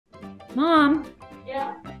Mom.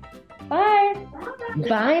 Yeah. Bye.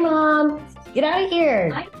 Bye, Mom. Get out of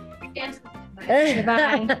here.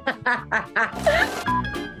 Goodbye.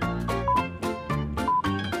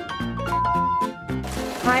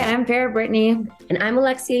 Hi, I'm Farrah Brittany, And I'm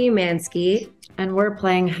Alexia Umansky. and we're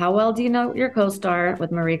playing How Well Do You Know Your Co-Star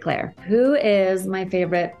with Marie-Claire. Who is my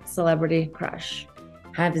favorite celebrity crush?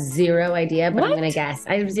 Have zero idea, but I'm What? gonna guess.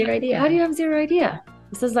 I have zero idea. How do you have zero idea?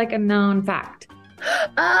 This is like a known fact.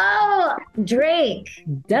 Oh, Drake.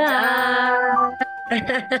 Duh.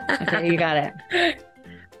 Okay, you got it.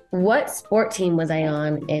 What sport team was I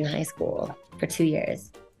on in high school for 2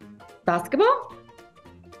 years? Basketball?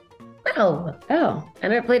 No, Oh. I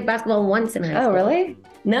never played basketball once in high school. Oh, really?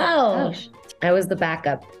 No, Oh. I was the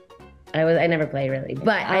backup. I never played really,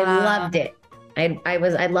 but I loved it.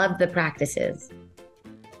 I loved the practices.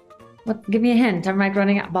 What? Give me a hint. I'm like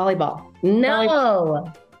running at volleyball.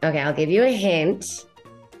 No. Okay, I'll give you a hint.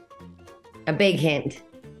 A big hint.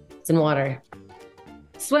 It's in water.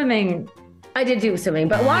 Swimming. I did do swimming,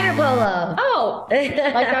 but water polo. Oh, like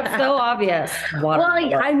that's so obvious. Water Well,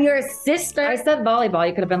 polo. I'm your sister. I said volleyball.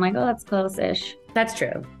 You could have been like, oh, that's close-ish. That's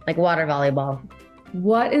true. Like water volleyball.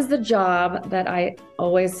 What is the job that I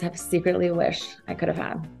always have secretly wished I could have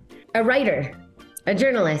had? A writer. A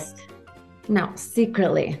journalist. No,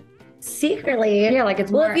 secretly. Secretly. Yeah, like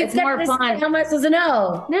it's Well, more, if you it's said more this, fun. how am I supposed to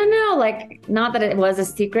know? No, like not that it was a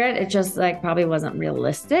secret. It just like probably wasn't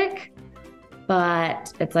realistic,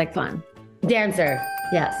 but it's like fun. Dancer.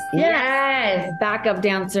 Yes. Yes. Backup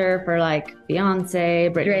dancer for like Beyonce,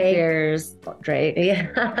 Britney Drake. Spears, Drake.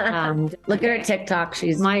 Yeah. Look at her TikTok.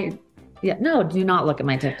 She's No, do not look at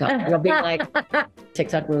my TikTok. You'll be like,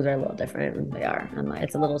 TikTok moves are a little different. they are. I'm like,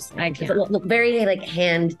 It's a little. I It's a can't. little, very like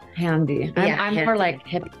hand. Handy. Yeah, I'm more like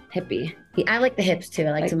hippie. I like the hips too.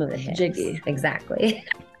 I like Like to move the hips. jiggy. Exactly.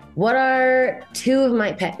 What are two of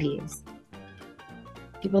my pet peeves?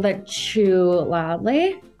 People that chew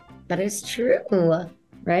loudly, That is true.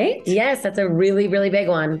 right? Yes, that's a really, really big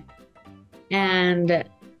one. And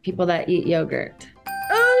people that eat yogurt.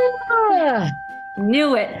 Oh,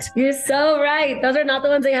 Knew it. you're so right. Those are not the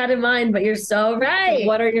ones I had in mind, but you're so right.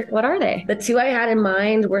 What are they? The two I had in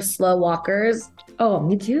mind were slow walkers. Oh,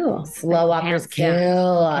 me too. Slow walkers can't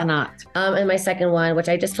kill. Cannot. And my second one, which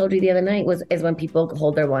I just told you the other night, is when people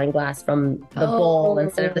hold their wine glass from the bowl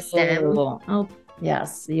instead of the stem. Oh,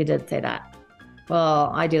 yes, you did say that.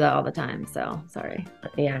 Well, I do that all the time, so sorry.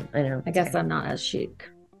 Yeah, I know. I guess I'm not as chic.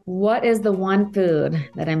 What is the one food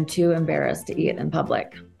that I'm too embarrassed to eat in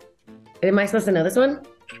public? Am I supposed to know this one?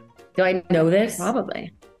 Do I know this?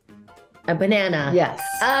 Probably. A banana. Yes.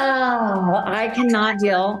 Oh, I cannot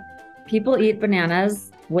deal. People eat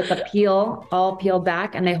bananas with the peel all peeled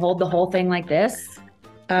back, and they hold the whole thing like this,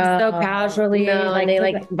 so casually. No, and they to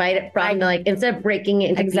like bite it from like instead of breaking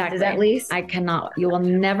it into pieces at least. I cannot. You will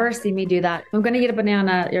never see me do that. If I'm gonna eat a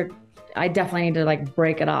banana, I definitely need to like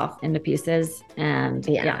break it off into pieces, and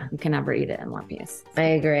Yeah. you can never eat it in one piece. I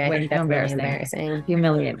agree. I Way think too that's really embarrassing. embarrassing.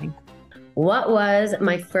 Humiliating. What was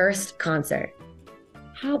my first concert?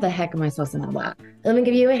 How the heck am I supposed to know that? Let me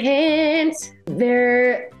give you a hint.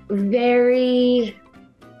 They're very.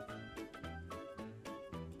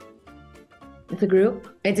 It's a group.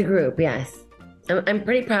 It's a group, yes. I'm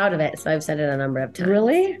pretty proud of it, so I've said it a number of times.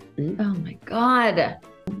 Really? Mhm. Oh my god.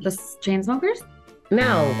 The Chainsmokers?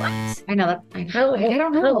 No. What? I know that. I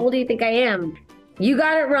don't know. How old do you think I am? You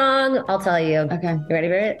got it wrong. I'll tell you. Okay. You ready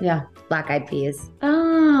for it? Yeah. Black Eyed Peas.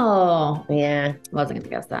 Oh. Yeah. Wasn't gonna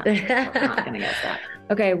guess that. Not gonna guess that.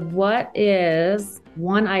 Okay, what is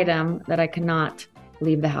one item that I cannot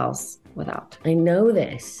leave the house without? I know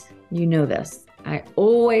this. You know this. I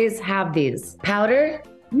always have these. Powder?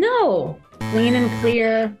 No. Clean and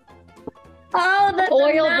clear Oh, the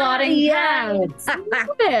oil blotting pads. pads. You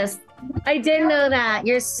know this. I did know that.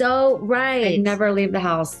 You're so right. I never leave the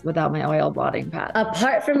house without my oil blotting pad.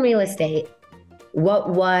 Apart from real estate, what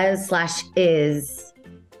was/is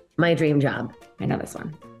my dream job? I know this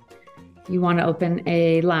one. You want to open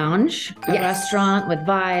a lounge, a Yes. restaurant with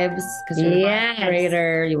vibes because you're Yes. a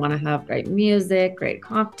creator. You want to have great music, great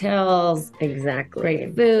cocktails, Exactly.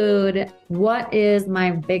 great food. What is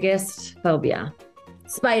my biggest phobia?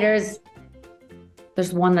 Spiders.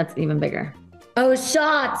 There's one that's even bigger. Oh,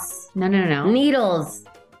 shots. No. Needles.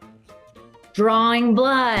 Drawing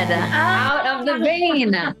blood out of the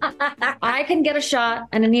vein. I can get a shot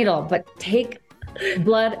and a needle, but take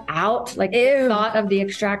blood out, like Ew. the thought of the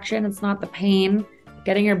extraction. It's not the pain.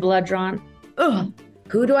 Getting your blood drawn. Ugh.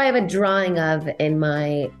 Who do I have a drawing of in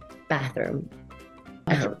my bathroom?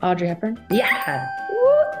 Audrey Hepburn. Yeah. Ooh,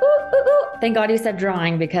 ooh, ooh, ooh. Thank God you said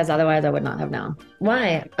drawing because otherwise I would not have known.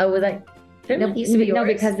 Why? Oh, was I? Didn't it used to be yours?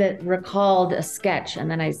 because it recalled a sketch, and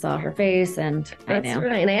then I saw her face, and That's I knew.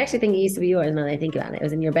 right. And I actually think it used to be yours now that I think about it. It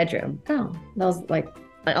was in your bedroom. Oh, that was like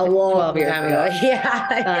A long 12 years time ago. ago.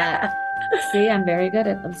 Yeah. See, I'm very good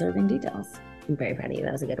at observing details. I'm very proud of you.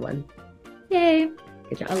 That was a good one. Yay.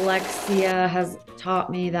 Good job. Alexia has taught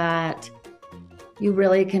me that you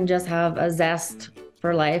really can just have a zest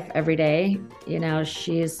for life every day. You know,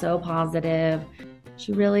 she's so positive.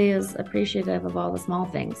 She really is appreciative of all the small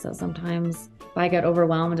things. So sometimes if I get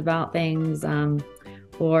overwhelmed about things,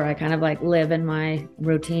 or I kind of like live in my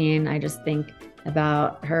routine, I just think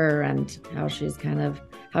about her and how she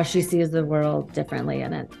sees the world differently,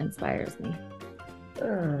 and it inspires me.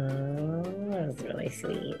 Oh, that was really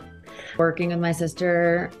sweet. Working with my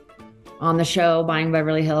sister on the show, Buying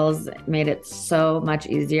Beverly Hills, made it so much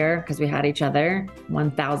easier because we had each other.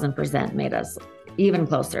 1000% made us even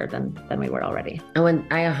closer than we were already. And when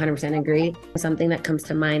I 100% agree, something that comes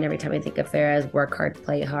to mind every time I think of Farrah is work hard,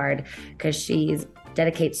 play hard, because she's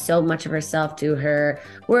dedicates so much of herself to her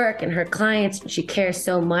work and her clients. She cares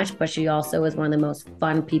so much, but she also is one of the most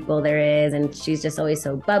fun people there is. And she's just always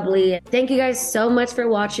so bubbly. Thank you guys so much for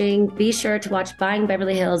watching. Be sure to watch Buying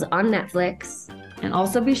Beverly Hills on Netflix. And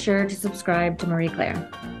also be sure to subscribe to Marie Claire.